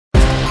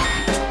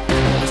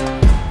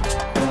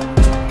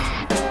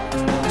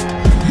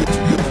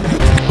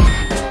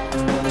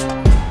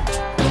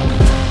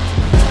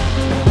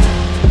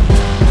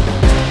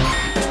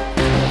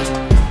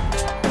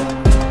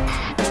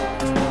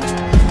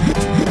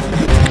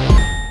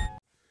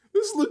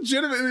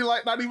legitimately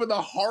like not even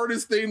the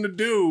hardest thing to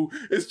do.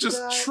 It's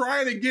just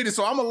trying to get it.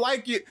 So I'm gonna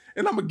like it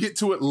and I'm gonna get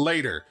to it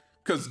later.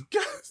 Cause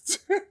God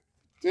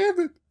damn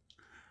it.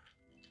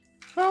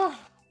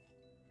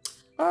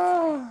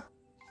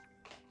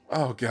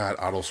 Oh God,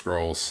 auto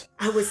scrolls.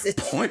 I was at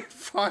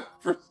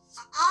 0.5%.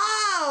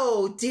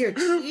 Oh dear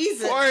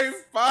Jesus.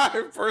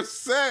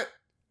 0.5%.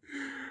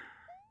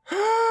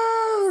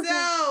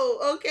 So,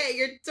 okay,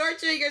 you're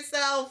torturing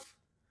yourself.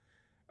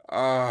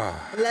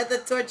 Let the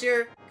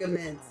torture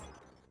commence.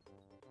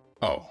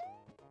 Oh.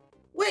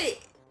 Wait.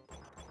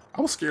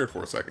 I was scared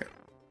for a second.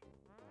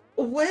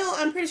 Well,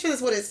 I'm pretty sure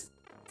that's what it's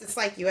to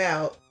psych you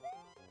out.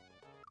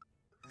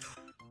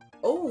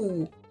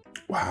 Oh.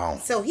 Wow.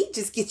 So he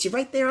just gets you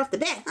right there off the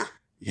bat, huh?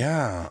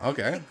 Yeah,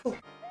 okay. Cool.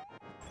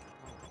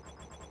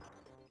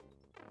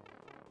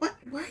 What?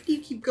 Why do you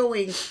keep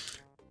going?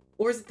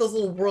 Or is it those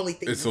little whirly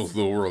things? It's those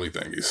little whirly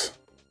thingies.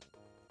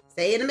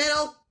 Stay in the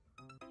middle.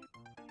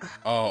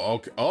 Oh,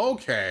 okay.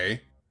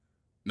 Okay.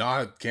 No,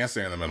 I can't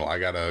stay in the middle. I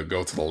gotta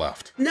go to the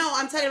left. No,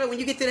 I'm talking about when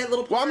you get to that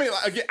little part. Well, I mean,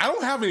 again, I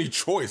don't have any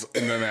choice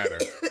in the matter.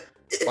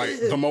 Like,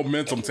 the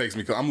momentum takes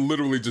me, because I'm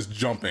literally just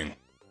jumping.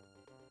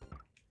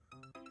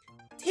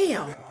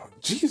 Damn.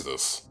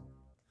 Jesus.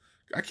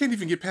 I can't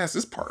even get past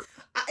this part.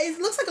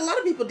 It looks like a lot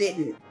of people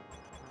didn't.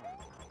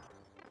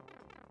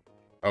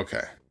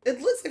 Okay.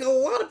 It looks like a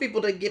lot of people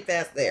didn't get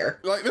past there.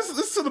 Like, this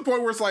is to the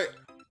point where it's like,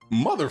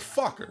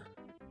 motherfucker.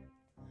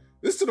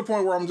 This is to the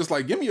point where I'm just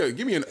like, give me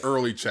an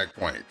early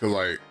checkpoint. Because,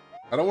 like,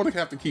 I don't want to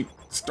have to keep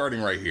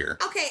starting right here.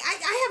 Okay,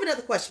 I have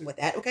another question with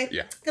that, okay?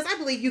 Yeah. Because I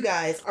believe you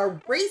guys are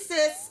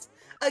racist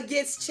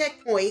against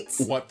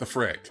checkpoints. What the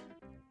frick?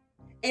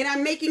 And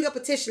I'm making a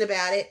petition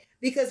about it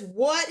because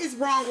what is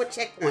wrong with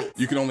checkpoints?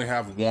 You can only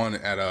have one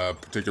at a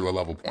particular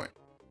level point.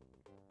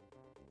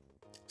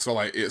 So,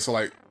 like,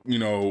 you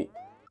know,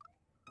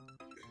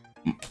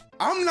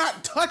 I'm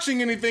not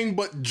touching anything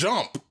but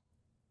jump.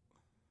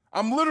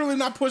 I'm literally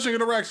not pushing a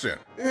direction.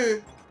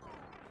 Mm.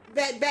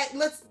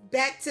 Let's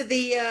back to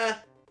the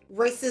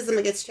racism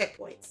against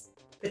checkpoints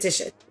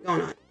petition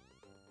going on.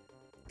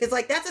 Because,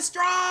 like, that's a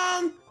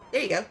strong...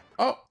 There you go.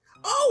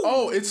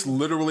 Oh, it's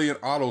literally an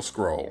auto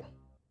scroll.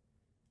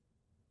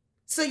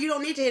 So you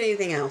don't need to hit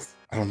anything else.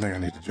 I don't think I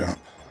need to jump.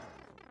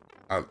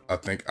 I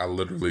think I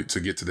literally, to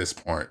get to this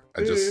point,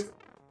 I just...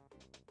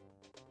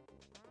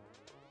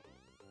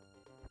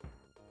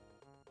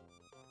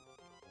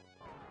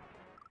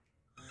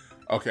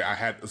 Okay,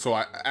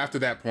 after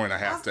that point, I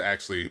have to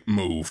actually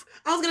move.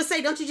 I was gonna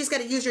say, don't you just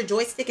gotta use your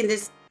joystick and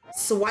just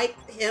swipe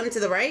him to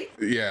the right?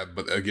 Yeah,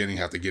 but again, you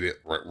have to get it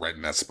right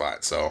in that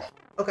spot, so.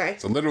 Okay.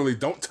 So literally,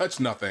 don't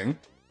touch nothing.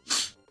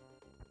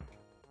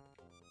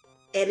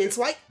 And then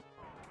swipe.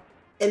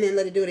 And then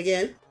let it do it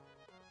again.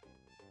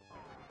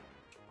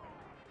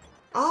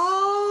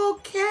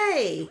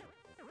 Okay.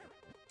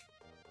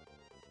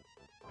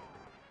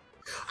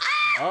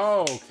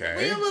 Ah! Okay.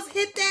 We almost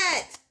hit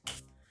that.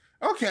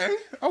 Okay.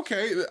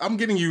 I'm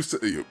getting used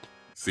to you.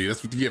 See,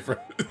 that's what you get for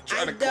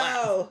trying to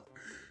clap.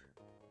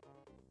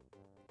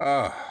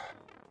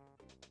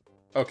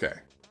 Okay.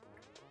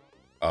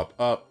 Up.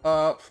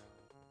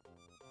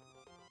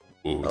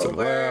 Ooh, to the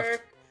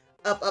left.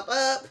 Up.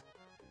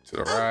 To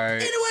the right.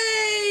 And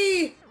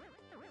away!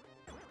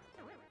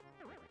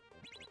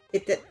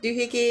 Hit that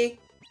doohickey.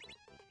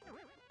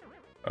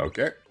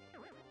 Okay.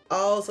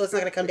 Oh, so it's not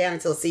gonna come down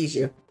until it sees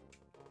you.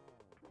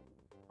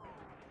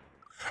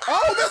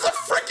 Oh, there's a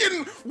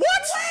freaking...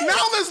 What?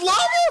 Now there's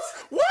lava?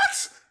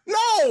 What?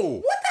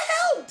 No! What the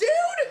hell,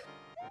 dude?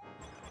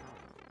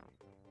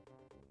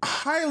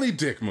 Highly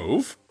dick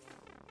move.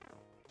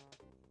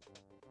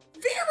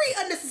 Very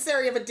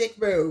unnecessary of a dick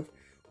move.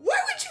 Why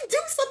would you do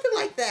something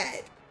like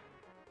that?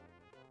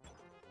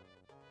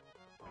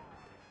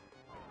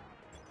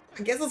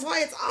 I guess that's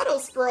why it's auto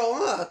scroll,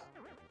 huh?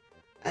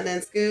 And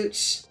then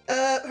scooch.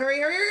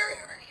 Hurry.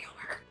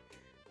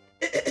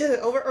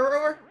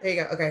 Over. There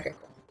you go. Okay, cool.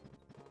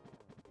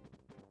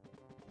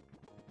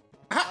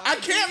 I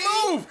can't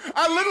move.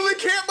 I literally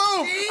can't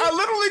move. I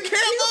literally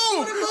can't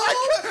move.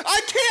 I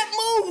can't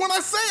move. When I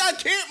say I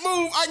can't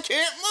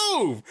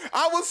move.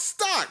 I was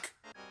stuck.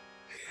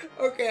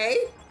 Okay.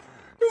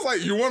 It's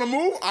like, you want to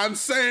move? I'm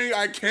saying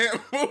I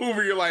can't move.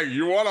 And you're like,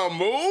 you want to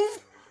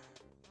move?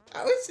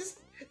 I was just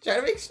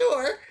trying to make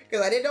sure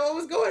because I didn't know what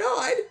was going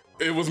on.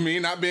 It was me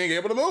not being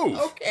able to move.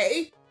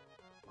 Okay.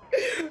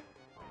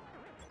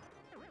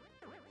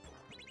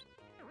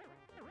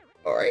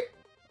 All right.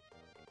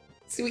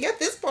 See, we got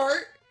this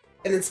part,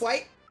 and then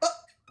swipe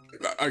up.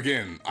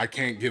 Again, I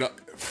can't get up.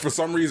 For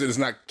some reason, it's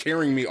not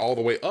carrying me all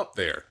the way up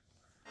there.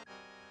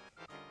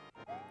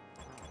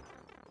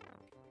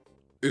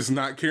 It's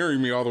not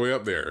carrying me all the way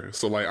up there.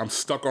 So, like, I'm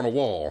stuck on a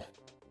wall.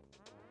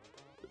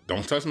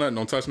 Don't touch nothing,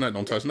 don't touch nothing,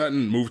 don't touch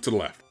nothing. Move to the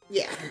left.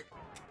 Yeah.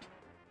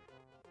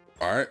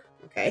 All right.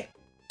 Okay.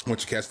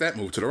 Once you catch that,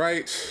 move to the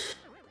right.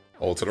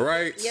 Hold to the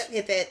right. Yep,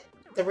 hit that.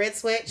 The red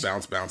switch.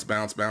 Bounce. Go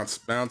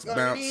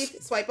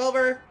underneath, swipe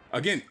over.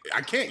 Again,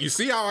 I can't. You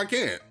see how I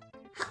can't?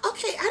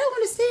 Okay, I don't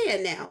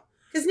understand now.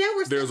 Because now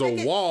we're There's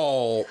a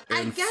wall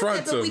in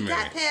front of me. We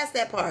got past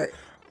that part.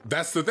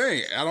 That's the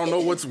thing. I don't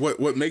know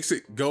what makes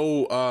it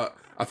go.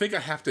 I think I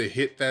have to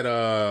hit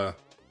that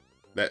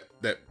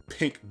that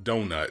pink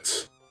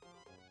donut,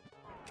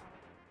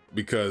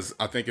 because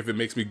I think if it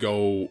makes me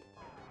go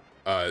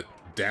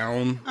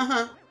down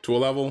to a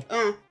level,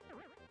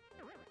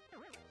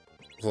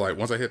 so like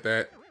once I hit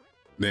that,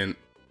 then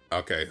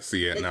okay,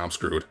 see it, now I'm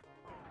screwed.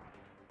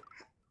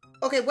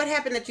 Okay, what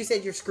happened that you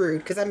said you're screwed?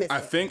 Because I missed it. I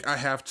think I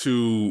have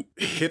to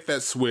hit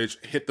that switch,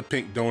 hit the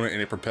pink donut,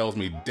 and it propels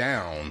me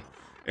down.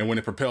 And when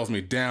it propels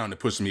me down, it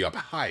pushes me up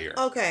higher.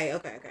 Okay.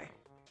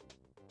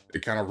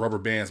 It kind of rubber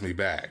bands me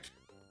back.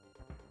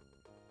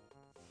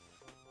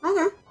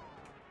 Okay.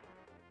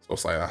 So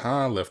it's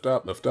like, lift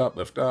up, lift up,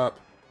 lift up.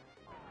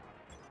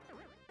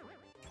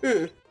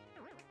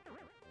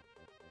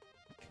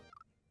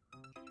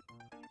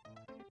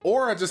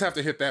 Or I just have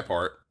to hit that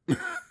part.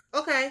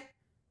 Okay.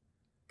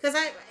 Because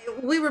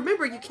we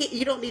remember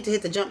you don't need to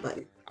hit the jump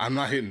button. I'm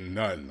not hitting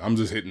none. I'm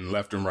just hitting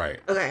left and right.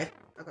 Okay.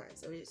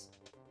 So we just.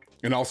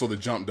 And also the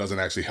jump doesn't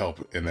actually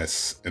help in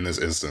this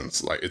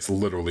instance. Like, it's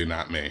literally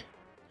not me.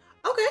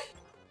 Okay.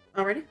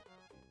 Alrighty.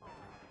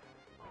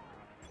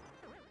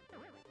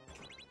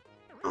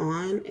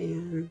 On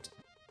and.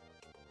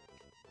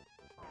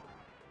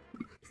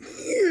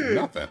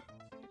 Nothing.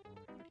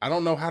 I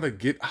don't know how to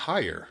get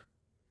higher.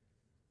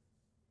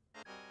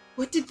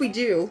 What did we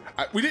do?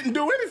 We didn't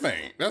do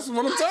anything. That's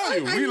what I'm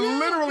telling you. We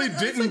literally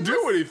didn't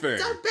do anything.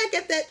 Start back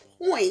at that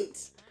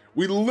point.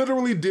 We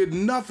literally did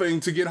nothing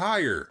to get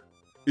higher.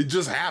 It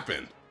just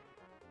happened.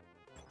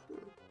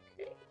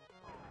 Okay.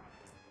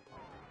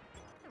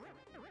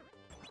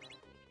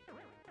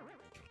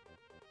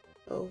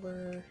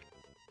 Over.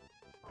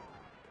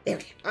 There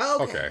we go.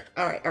 Okay.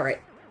 All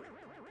right.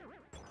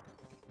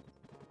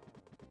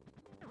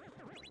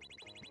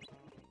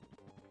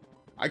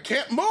 I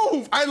can't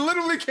move. I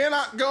literally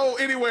cannot go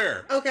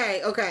anywhere.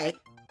 Okay.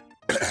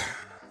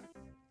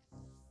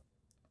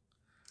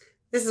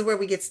 This is where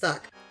we get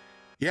stuck.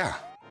 Yeah.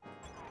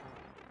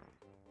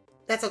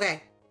 That's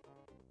okay.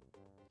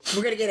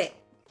 We're gonna get it.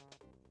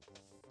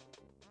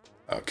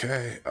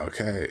 Okay.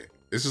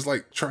 It's just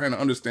like trying to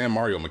understand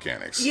Mario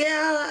mechanics.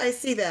 Yeah, I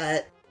see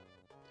that.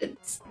 It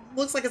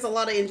looks like it's a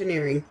lot of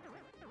engineering.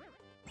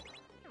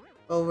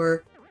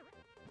 Over.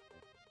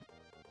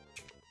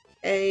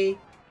 Okay.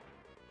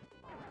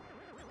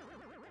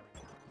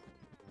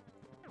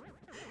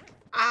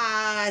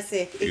 I see.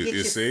 It gets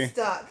you see?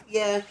 Stuck.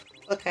 Yeah.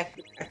 Okay.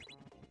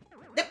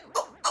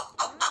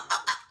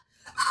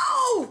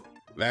 Oh!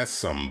 That's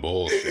some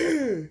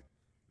bullshit.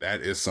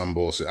 That is some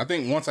bullshit. I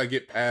think once I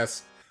get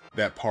past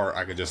that part,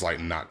 I could just like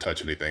not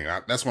touch anything.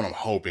 That's what I'm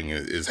hoping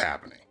is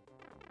happening.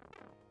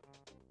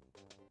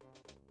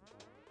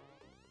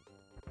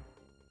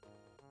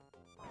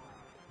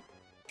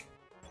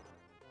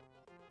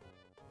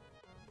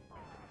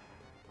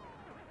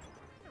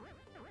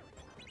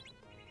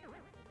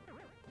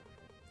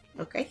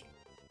 Okay.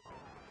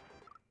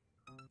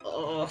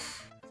 Ugh.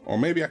 Or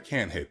maybe I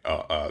can hit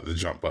the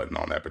jump button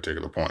on that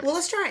particular point. Well,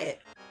 let's try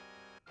it.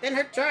 Didn't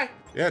hurt to try.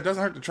 Yeah, it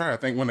doesn't hurt to try. I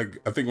think when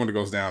it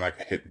goes down, I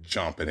can hit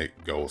jump and it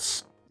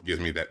gives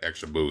me that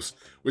extra boost,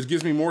 which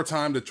gives me more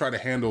time to try to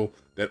handle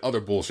that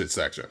other bullshit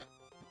section.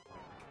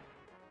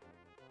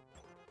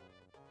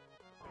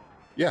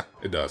 Yeah,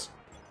 it does.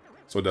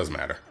 So it does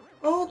matter.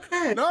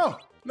 Okay. No.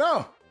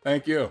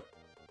 Thank you.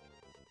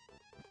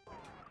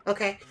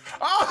 Okay.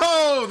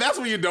 Oh, that's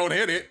when you don't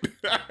hit it.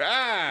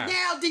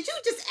 Now, did you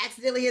just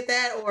accidentally hit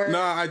that, or? No,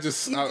 I've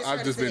just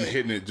been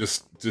hitting it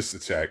just to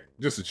check.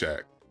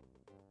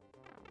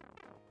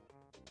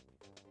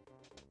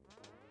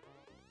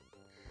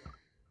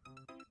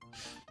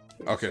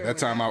 Okay, that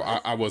time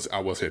I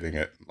was hitting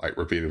it like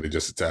repeatedly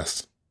just to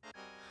test.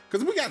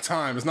 Because we got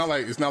time. It's not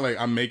like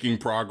I'm making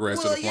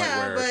progress to the point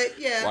where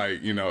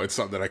like, you know, it's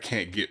something that I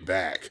can't get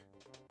back.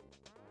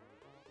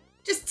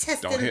 Just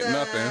testing Don't hit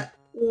nothing.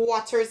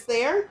 Waters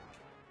there.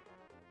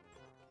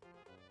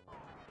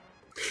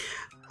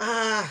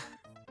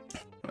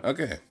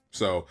 Okay,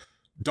 so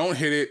don't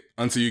hit it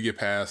until you get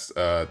past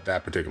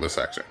that particular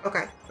section.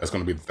 Okay. That's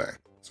going to be the thing.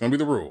 It's going to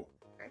be the rule.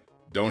 Okay.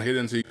 Don't hit it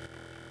until you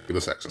get the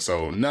section.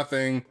 So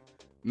nothing.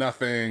 To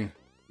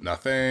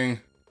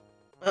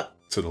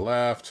the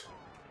left.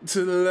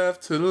 To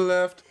the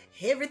left.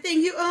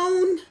 Everything you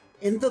own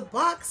in the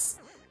box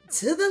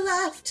to the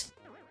left.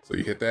 So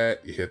you hit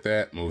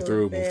that, move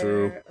through.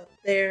 Up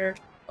there.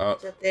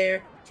 Up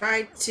there.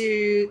 Try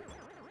to.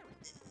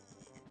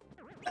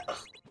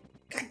 Oh,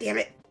 God damn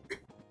it.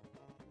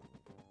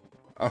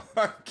 Oh,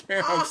 I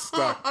can't. I'm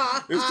stuck.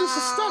 It's just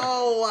a stuck.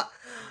 Oh.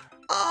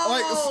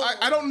 Like,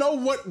 I don't know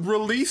what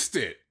released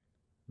it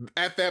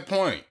at that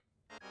point.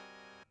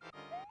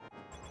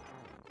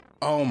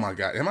 Oh my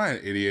God. Am I an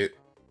idiot?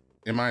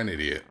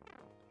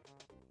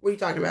 What are you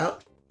talking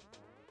about?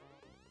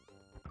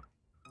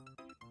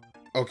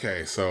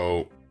 Okay,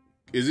 so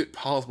is it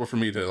possible for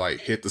me to like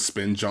hit the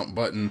spin jump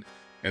button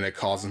and it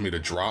causes me to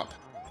drop?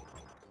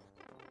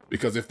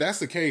 Because if that's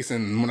the case,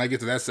 and when I get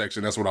to that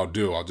section, that's what I'll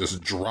do. I'll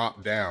just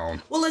drop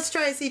down. Well, let's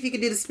try and see if you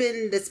can do the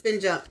spin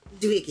jump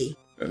doohickey.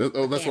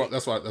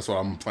 That's what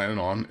I'm planning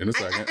on in a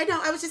second. I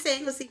know. I was just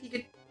saying. Let's see if you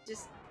could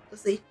just.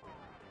 Let's see.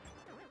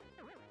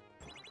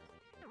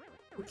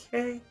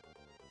 Okay.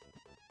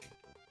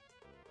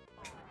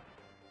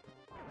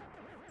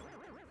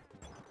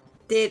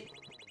 Did.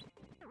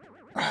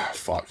 Ah,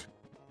 fuck.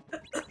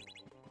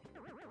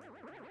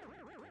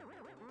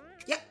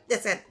 Yep,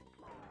 that's it.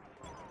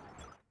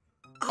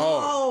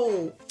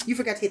 Oh, you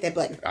forgot to hit that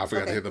button. I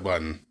forgot to hit the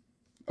button.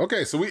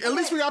 Okay, so at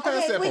least we got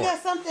past that point. We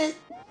got something.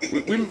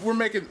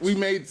 We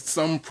made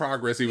some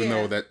progress, even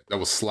though that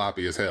was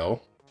sloppy as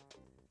hell.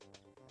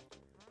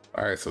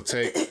 All right, so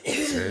take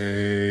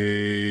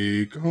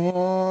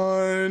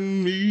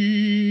on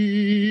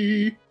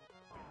me,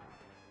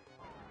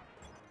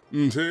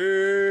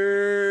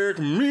 take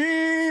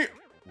me.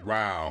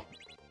 Wow.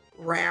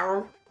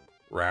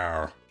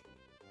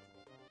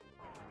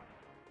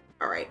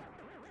 All right.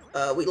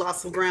 We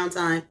lost some ground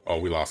time. Oh,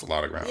 we lost a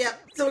lot of ground.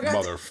 Yep. So we got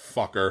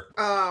motherfucker.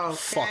 Oh. Okay.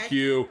 Fuck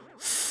you.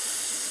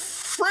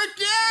 Frick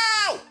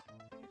you!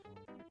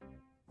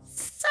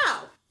 So.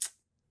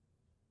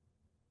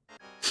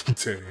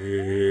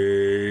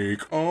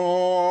 Take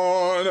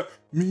on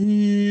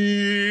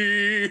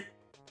me.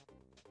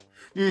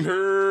 Take me in.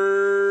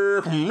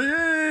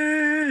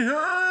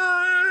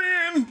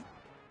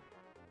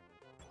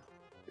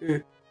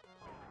 You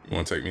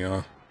want to take me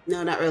on?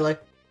 No, not really.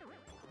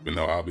 Even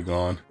though I'll be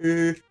gone.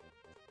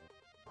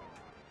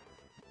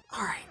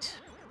 All right.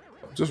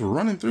 I'm just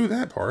running through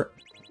that part.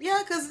 Yeah,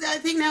 because I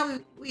think now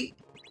we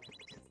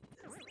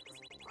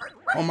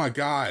Oh my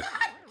god.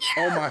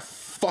 Oh my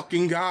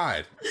fucking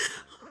god.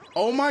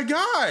 Oh my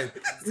god.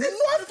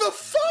 What the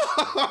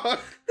fuck?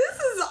 This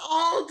is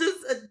all just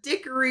a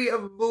dickery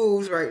of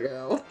moves right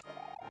now.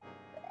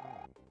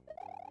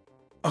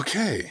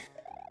 Okay.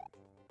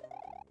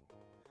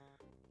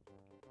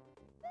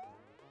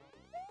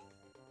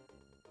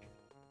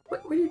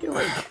 What are you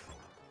doing?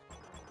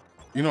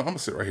 You know, I'm gonna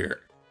sit right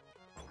here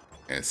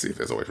and see if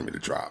there's a way for me to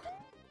drop.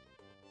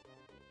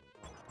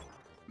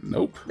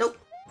 Nope.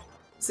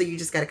 So you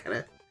just gotta kind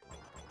of.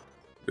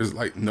 There's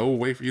like no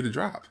way for you to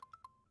drop.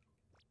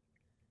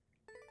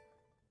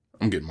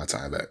 I'm getting my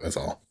time back. That's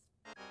all.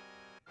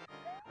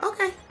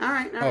 Okay. All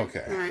right.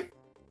 Okay. All right.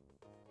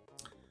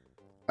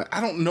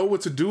 I don't know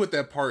what to do with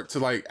that part to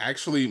like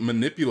actually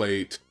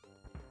manipulate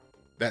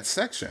that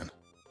section.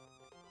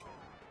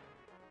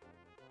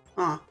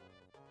 Huh.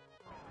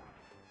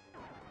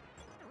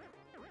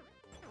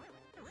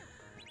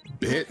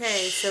 Bitch.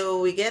 Okay,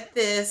 so we get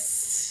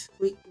this.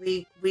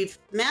 We've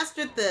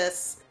mastered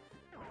this.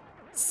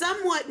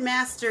 Somewhat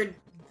mastered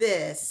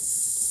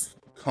this.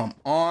 Come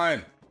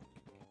on.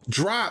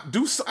 Drop.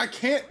 I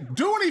can't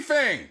do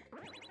anything.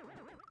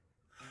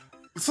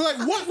 It's like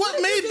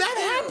what made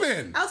that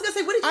happen? I was gonna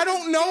say, what did you I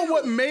don't know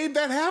what made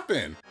that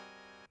happen.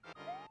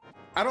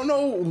 I don't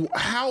know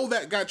how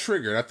that got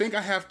triggered. I think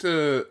I have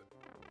to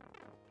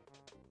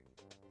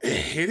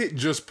hit it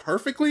just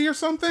perfectly or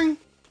something.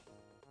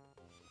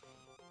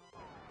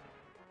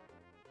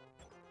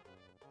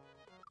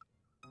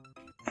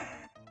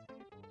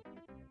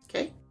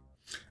 Okay.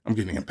 I'm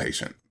getting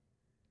impatient.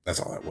 That's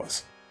all that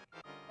was.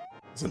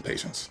 It's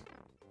impatience.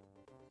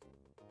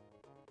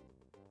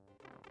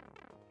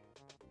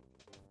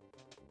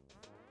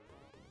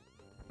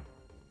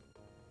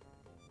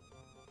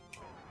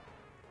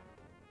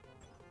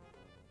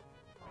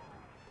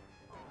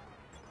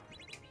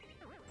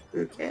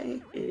 Okay,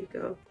 here you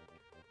go.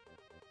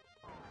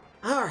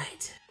 All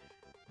right.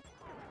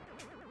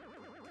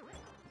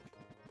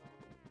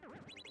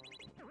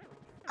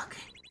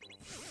 Okay.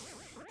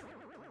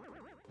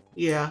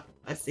 Yeah,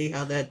 I see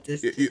how that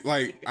just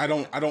like I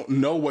don't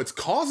know what's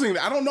causing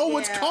that. I don't know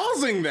what's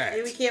causing that.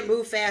 Maybe we can't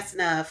move fast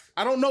enough.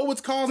 I don't know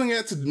what's causing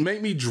it to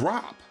make me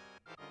drop.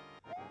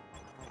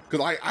 Cause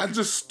I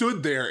just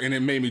stood there and it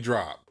made me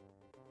drop.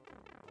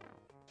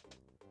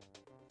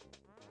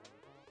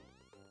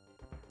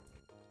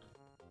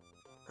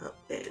 Up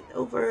and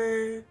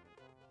over.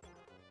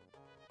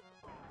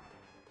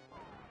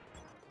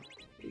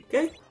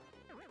 Okay.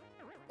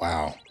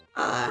 Wow.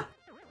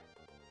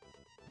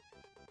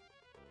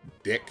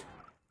 Dick.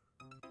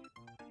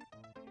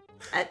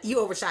 You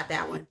overshot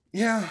that one.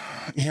 Yeah,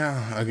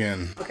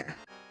 again. Okay.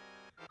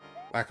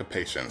 Lack of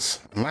patience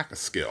and lack of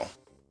skill.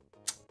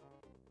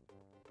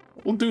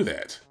 We'll do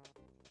that.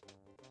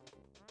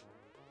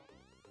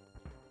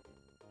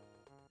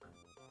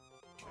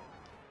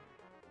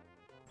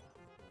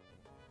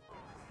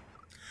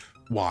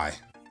 Why?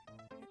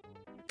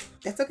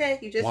 That's okay.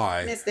 You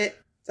just missed it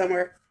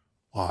somewhere.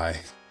 Why?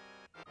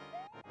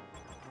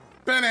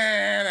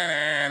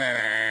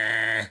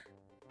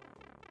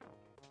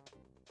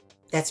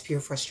 That's pure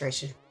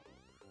frustration.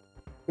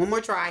 One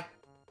more try.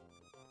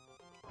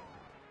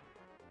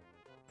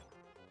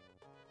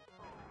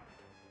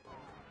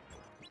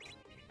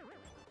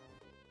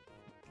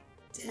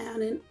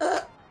 Down and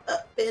up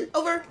and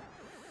over.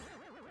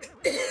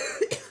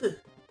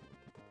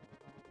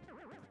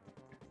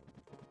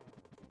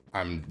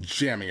 I'm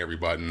jamming every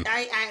button.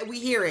 We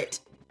hear it.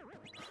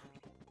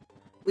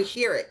 We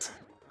hear it.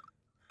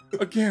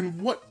 Again,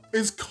 what?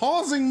 is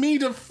causing me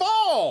to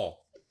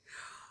fall?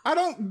 I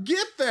don't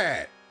get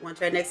that. Want to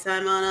try next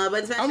time on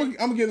button smashing? I'm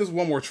gonna give this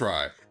one more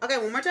try. Okay,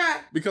 one more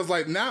try. Because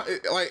like now,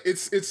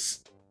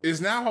 it's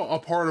now a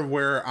part of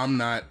where I'm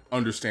not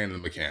understanding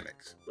the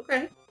mechanics.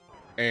 Okay.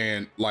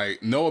 And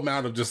like no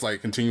amount of just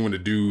like continuing to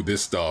do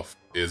this stuff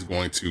is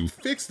going to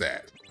fix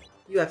that.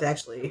 You have to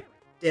actually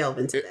delve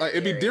into that.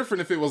 It'd be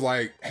different if it was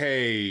like,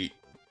 hey,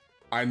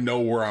 I know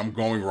where I'm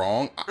going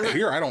wrong.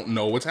 Here, I don't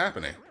know what's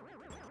happening.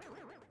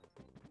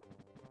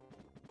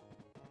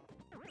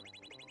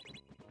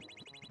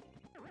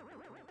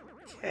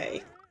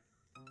 Okay.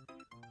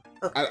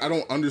 I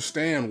don't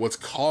understand what's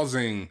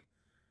causing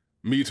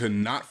me to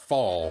not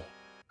fall.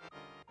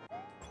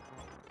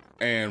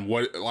 And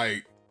what,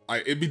 like,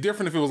 it'd be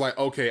different if it was like,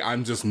 okay,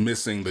 I'm just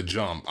missing the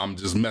jump. I'm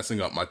just messing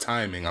up my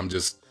timing. I'm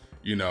just,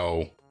 you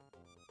know,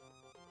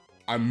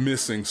 I'm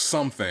missing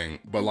something.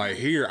 But like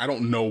here, I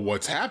don't know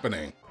what's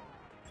happening.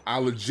 I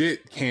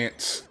legit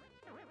can't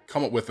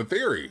come up with a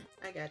theory.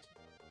 I got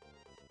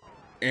you.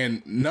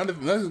 And none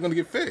of it's gonna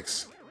get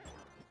fixed.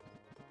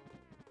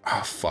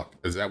 Ah, fuck.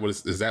 Is that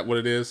what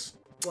it is?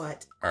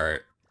 What? All right.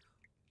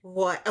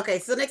 What? Okay,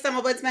 so next time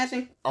on button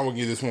smashing? I'm gonna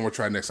give this one more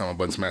try next time on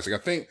button smashing. I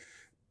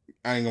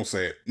ain't gonna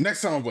say it.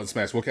 Next time on button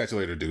smash, we'll catch you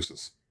later,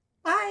 deuces.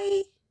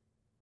 Bye.